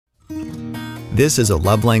This is a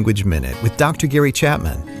Love Language Minute with Dr. Gary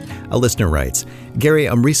Chapman. A listener writes, Gary,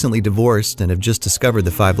 I'm recently divorced and have just discovered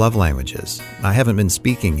the 5 love languages. I haven't been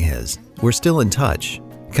speaking his. We're still in touch.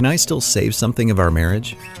 Can I still save something of our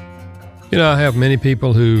marriage? You know, I have many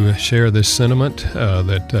people who share this sentiment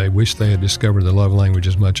that they wish they had discovered the love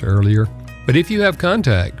languages much earlier. But if you have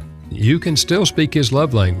contact, you can still speak his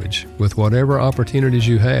love language with whatever opportunities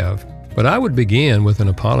you have. But I would begin with an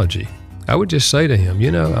apology. I would just say to him,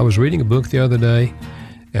 you know, I was reading a book the other day,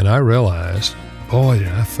 and I realized, boy, did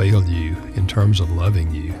I fail you in terms of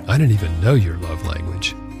loving you. I didn't even know your love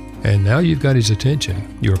language. And now you've got his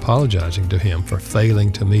attention. You're apologizing to him for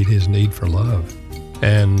failing to meet his need for love.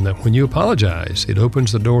 And when you apologize, it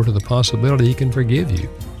opens the door to the possibility he can forgive you.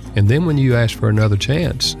 And then when you ask for another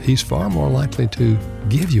chance, he's far more likely to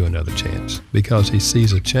give you another chance because he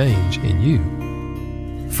sees a change in you.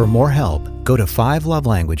 For more help, go to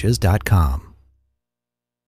 5lovelanguages.com.